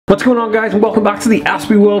What's going on, guys, and welcome back to the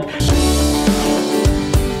Aspie world.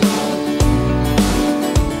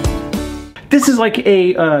 This is like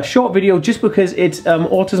a short video just because it's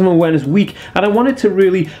Autism Awareness Week, and I wanted to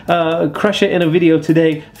really crush it in a video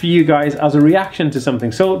today for you guys as a reaction to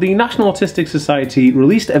something. So the National Autistic Society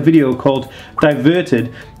released a video called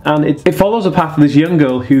Diverted, and it follows the path of this young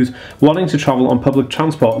girl who's wanting to travel on public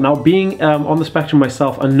transport. Now, being on the spectrum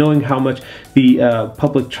myself and knowing how much the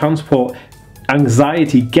public transport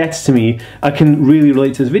anxiety gets to me, I can really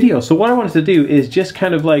relate to this video. So what I wanted to do is just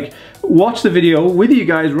kind of like watch the video with you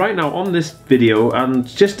guys right now on this video and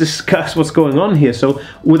just discuss what's going on here. So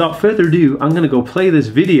without further ado, I'm gonna go play this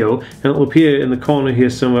video, and it'll appear in the corner here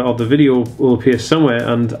somewhere, or the video will appear somewhere,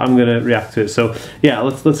 and I'm gonna react to it. So yeah,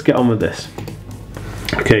 let's get on with this.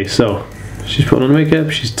 Okay, so she's putting on makeup,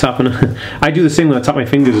 she's tapping. I do the same when I tap my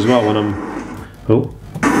fingers as well when I'm, oh.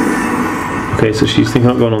 Okay, so she's thinking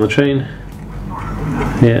about going on the train.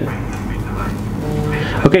 Yeah.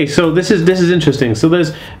 Okay, so this is interesting. So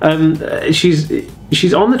there's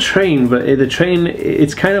she's on the train, but the train,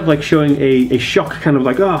 it's kind of like showing a shock, kind of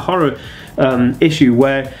like horror issue,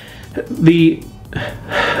 where the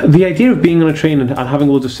idea of being on a train and having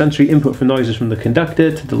loads of sensory input from noises from the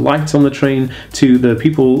conductor to the lights on the train to the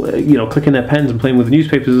people you know, clicking their pens and playing with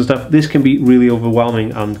newspapers and stuff, this can be really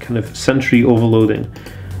overwhelming and kind of sensory overloading.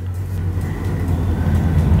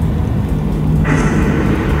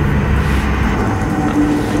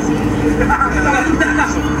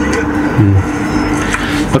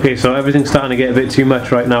 Okay, so everything's starting to get a bit too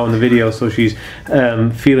much right now in the video. So she's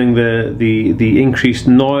feeling the increased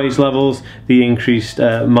noise levels, the increased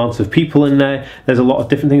amounts of people in there. There's a lot of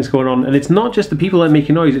different things going on, and it's not just the people that are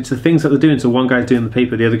making noise, it's the things that they're doing. So one guy's doing the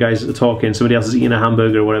paper, the other guy's talking, somebody else is eating a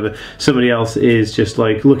hamburger or whatever, somebody else is just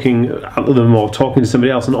like looking at them or talking to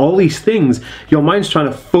somebody else, and all these things, your mind's trying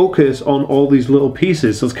to focus on all these little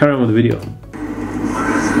pieces. So let's carry on with the video.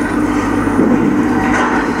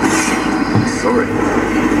 Sorry.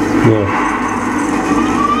 Whoa.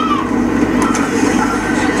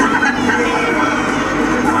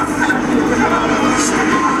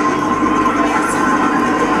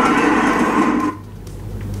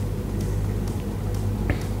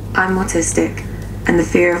 I'm autistic, and the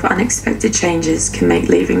fear of unexpected changes can make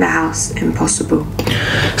leaving the house impossible.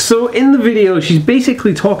 So in the video, she's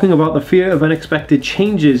basically talking about the fear of unexpected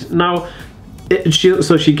changes. Now,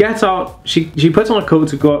 so she gets out, she puts on a coat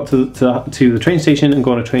to go out to the train station and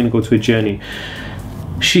go on a train and go to a journey.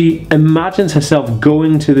 She imagines herself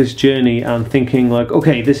going to this journey and thinking like,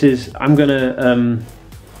 okay, this is, I'm gonna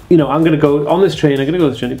you know, I'm gonna go on this train, I'm gonna go on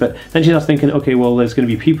this journey, but then she starts thinking, okay, well, there's gonna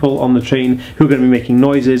be people on the train who are gonna be making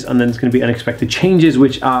noises, and then there's gonna be unexpected changes,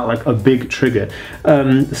 which are like a big trigger.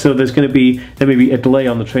 So there may be a delay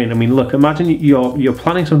on the train. I mean, look, imagine you're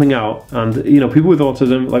planning something out, and you know, people with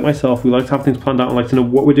autism, like myself, we like to have things planned out and like to know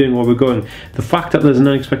what we're doing, where we're going. The fact that there's an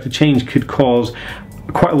unexpected change could cause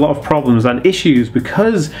quite a lot of problems and issues,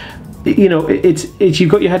 because you know, it's you've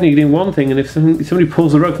got your head and you're doing one thing, and if somebody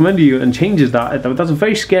pulls the rug from under you and changes that, that's a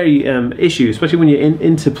very scary issue, especially when you're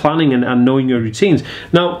into planning and knowing your routines.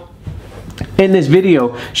 Now, in this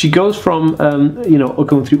video, she goes from you know,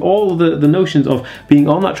 going through all the notions of being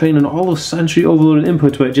on that train and all those sensory overloaded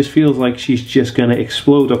inputs, where it just feels like she's just gonna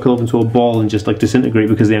explode or curl up into a ball and just like disintegrate,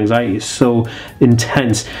 because the anxiety is so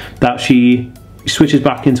intense that she switches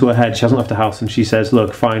back into her head. She hasn't left the house, and she says,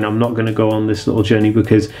 look, fine, I'm not gonna go on this little journey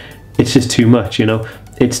because it's just too much, you know,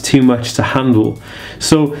 it's too much to handle.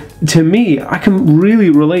 So to me, I can really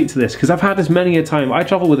relate to this, because I've had this many a time. I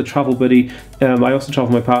travel with a travel buddy. I also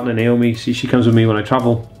travel with my partner Naomi. She comes with me when I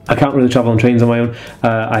travel. I can't really travel on trains on my own.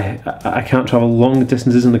 I can't travel long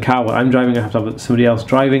distances in the car. When I'm driving, I have to have somebody else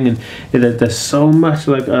driving, and there's so much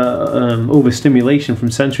like overstimulation from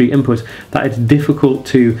sensory input that it's difficult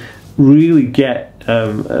to really get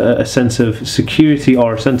a sense of security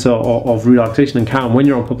or a sense of relaxation and calm when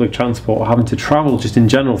you're on public transport or having to travel just in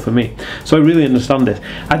general, for me. So I really understand it.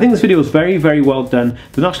 I think this video is very, very well done.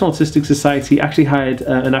 The National Autistic Society actually hired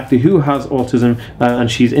an actor who has autism, and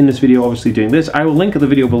she's in this video obviously doing this. I will link the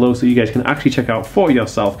video below so you guys can actually check out for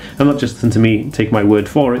yourself and not just listen to me take my word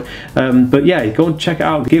for it. But yeah, go and check it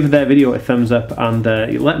out, give their video a thumbs up, and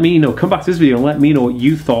let me know, come back to this video and let me know what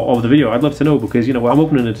you thought of the video. I'd love to know, because you know, I'm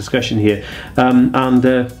opening a discussion here.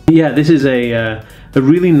 Yeah, this is a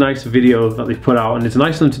really nice video that they've put out, and it's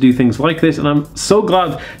nice of them to do things like this, and I'm so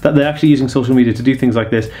glad that they're actually using social media to do things like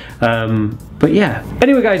this. But yeah,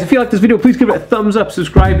 anyway guys, if you like this video, please give it a thumbs up,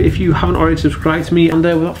 subscribe if you haven't already subscribed to me, and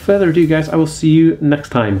without further ado guys, I will see you next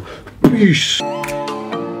time. Peace.